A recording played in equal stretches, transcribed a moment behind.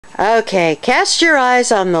Okay, cast your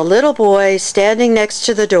eyes on the little boy standing next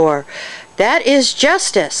to the door. That is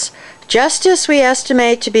Justice. Justice we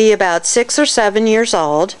estimate to be about 6 or 7 years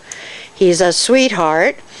old. He's a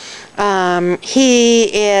sweetheart. He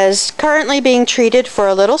is currently being treated for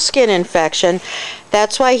a little skin infection.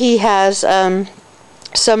 That's why he has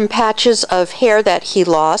some patches of hair that he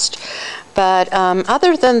lost. But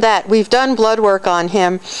other than that, we've done blood work on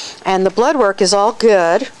him, and the blood work is all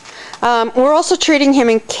good. We're also treating him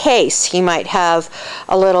in case he might have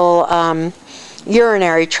a little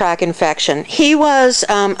urinary tract infection. He was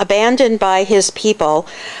abandoned by his people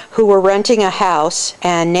who were renting a house,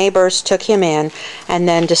 and neighbors took him in and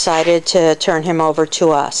then decided to turn him over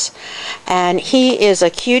to us. And he is a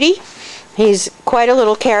cutie. He's quite a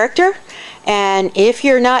little character, and if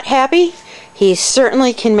you're not happy, he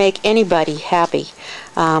certainly can make anybody happy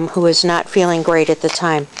who is not feeling great at the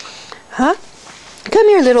time. Huh? Come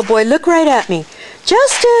here, little boy. Look right at me.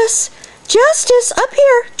 Justice! Justice! Up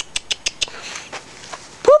here!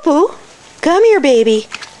 Poo-poo! Come here, baby.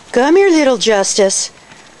 Come here, little Justice.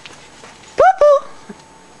 Poo-poo!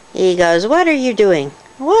 He goes, what are you doing?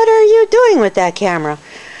 What are you doing with that camera?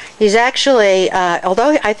 He's actually,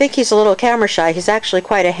 although I think he's a little camera shy, he's actually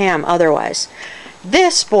quite a ham otherwise.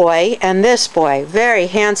 This boy and this boy, very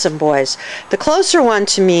handsome boys. The closer one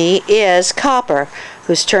to me is Copper,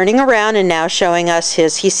 who's turning around and now showing us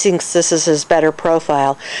he thinks this is his better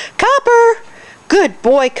profile. Copper! Good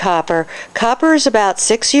boy, Copper. Copper is about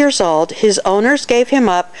 6 years old. His owners gave him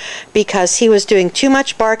up because he was doing too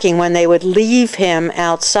much barking when they would leave him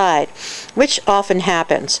outside, which often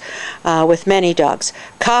happens with many dogs.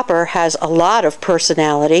 Copper has a lot of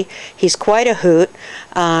personality. He's quite a hoot.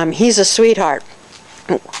 He's a sweetheart.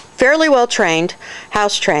 Fairly well trained,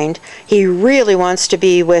 house trained. He really wants to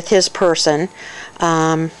be with his person,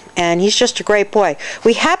 and he's just a great boy.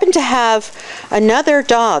 We happen to have another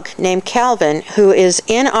dog named Calvin who is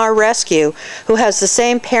in our rescue who has the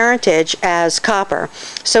same parentage as Copper.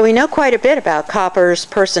 So we know quite a bit about Copper's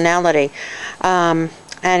personality, and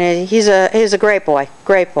he's a great boy,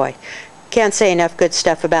 great boy. Can't say enough good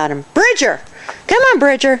stuff about him. Bridger! Come on,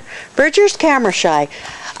 Bridger. Bridger's camera shy.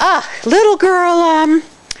 Ah, little girl,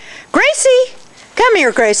 Gracie! Come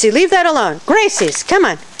here, Gracie. Leave that alone. Gracie's, come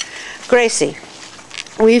on. Gracie.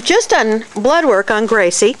 We've just done blood work on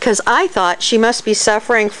Gracie because I thought she must be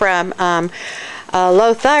suffering from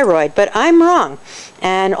low thyroid, but I'm wrong.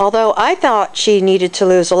 And although I thought she needed to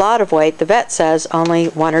lose a lot of weight, the vet says only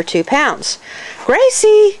 1 or 2 pounds.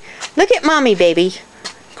 Gracie! Look at mommy, baby.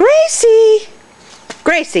 Gracie!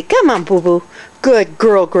 Gracie, come on, boo-boo. Good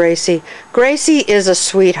girl, Gracie. Gracie is a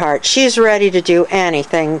sweetheart. She's ready to do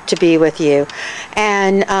anything to be with you.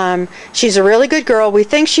 And she's a really good girl. We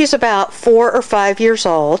think she's about 4 or 5 years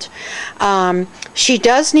old. She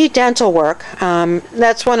does need dental work.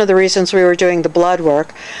 That's one of the reasons we were doing the blood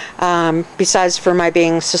work, besides for my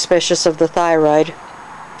being suspicious of the thyroid.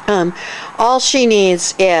 All she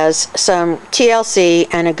needs is some TLC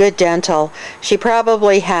and a good dental. She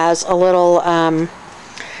probably has a little...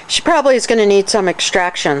 She probably is going to need some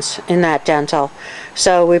extractions in that dental.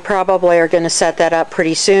 So we probably are going to set that up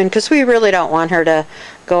pretty soon because we really don't want her to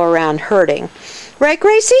go around hurting. Right,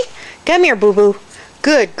 Gracie? Come here, boo-boo.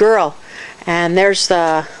 Good girl. And there's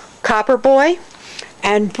the Copper boy.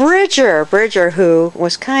 And Bridger. Bridger, who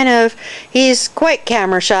was he's quite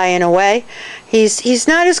camera shy in a way. He's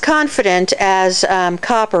not as confident as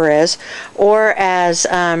Copper is, or as,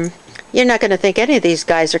 you're not going to think any of these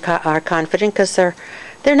guys are confident because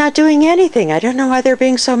they're not doing anything. I don't know why they're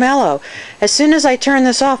being so mellow. As soon as I turn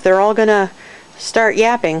this off, they're all going to start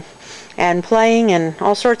yapping and playing and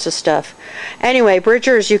all sorts of stuff. Anyway,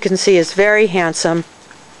 Bridger, as you can see, is very handsome.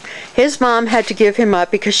 His mom had to give him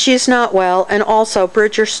up because she's not well, and also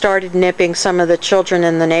Bridger started nipping some of the children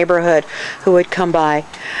in the neighborhood who would come by.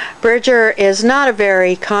 Bridger is not a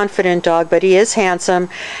very confident dog, but he is handsome,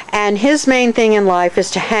 and his main thing in life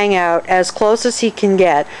is to hang out as close as he can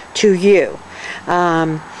get to you.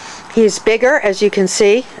 He's bigger, as you can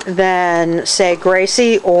see, than, say,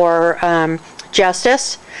 Gracie or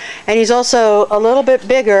Justice, and he's also a little bit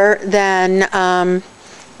bigger than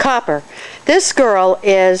Copper. This girl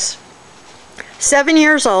is 7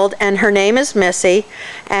 years old, and her name is Missy,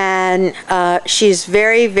 and she's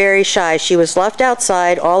very, very shy. She was left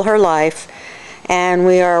outside all her life, and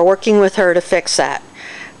we are working with her to fix that.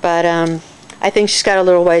 But I think she's got a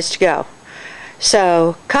little ways to go.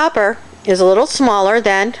 So Copper is a little smaller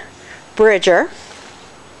than Bridger,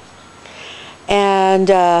 and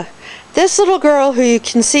this little girl, who you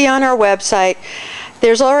can see on our website,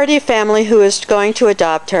 there's already a family who is going to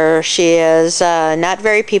adopt her. She is not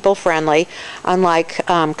very people friendly, unlike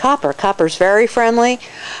Copper. Copper's very friendly.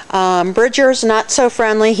 Bridger's not so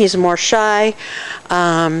friendly. He's more shy.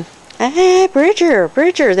 Hey, Bridger,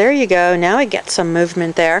 there you go. Now I get some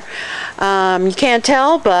movement there. You can't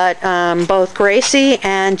tell, but both Gracie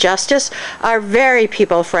and Justice are very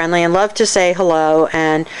people friendly and love to say hello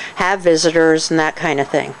and have visitors and that kind of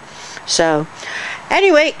thing. So,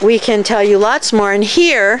 anyway, we can tell you lots more. And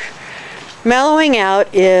here, mellowing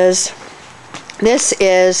out this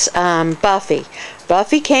is Buffy.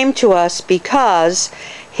 Buffy came to us because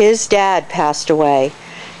his dad passed away.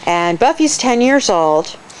 And Buffy's 10 years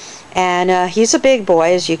old. And he's a big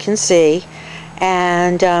boy, as you can see,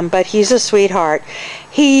 and but he's a sweetheart.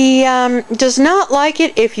 He does not like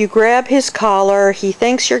it if you grab his collar. He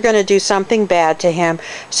thinks you're going to do something bad to him,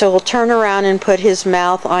 so he'll turn around and put his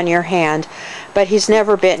mouth on your hand. But he's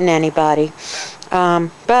never bitten anybody.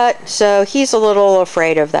 So he's a little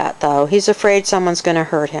afraid of that, though. He's afraid someone's going to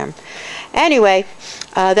hurt him. Anyway,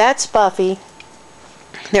 that's Buffy.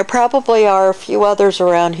 There probably are a few others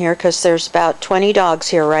around here because there's about 20 dogs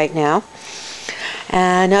here right now.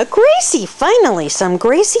 And Gracie, finally, some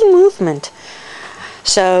Gracie movement.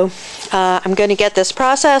 So I'm going to get this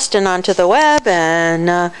processed and onto the web,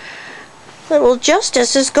 and little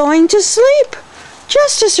Justice is going to sleep.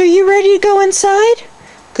 Justice, are you ready to go inside?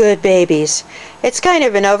 Good babies. It's kind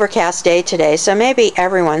of an overcast day today, so maybe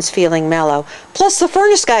everyone's feeling mellow. Plus, the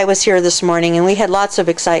furnace guy was here this morning, and we had lots of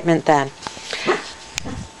excitement then.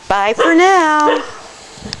 Bye for now.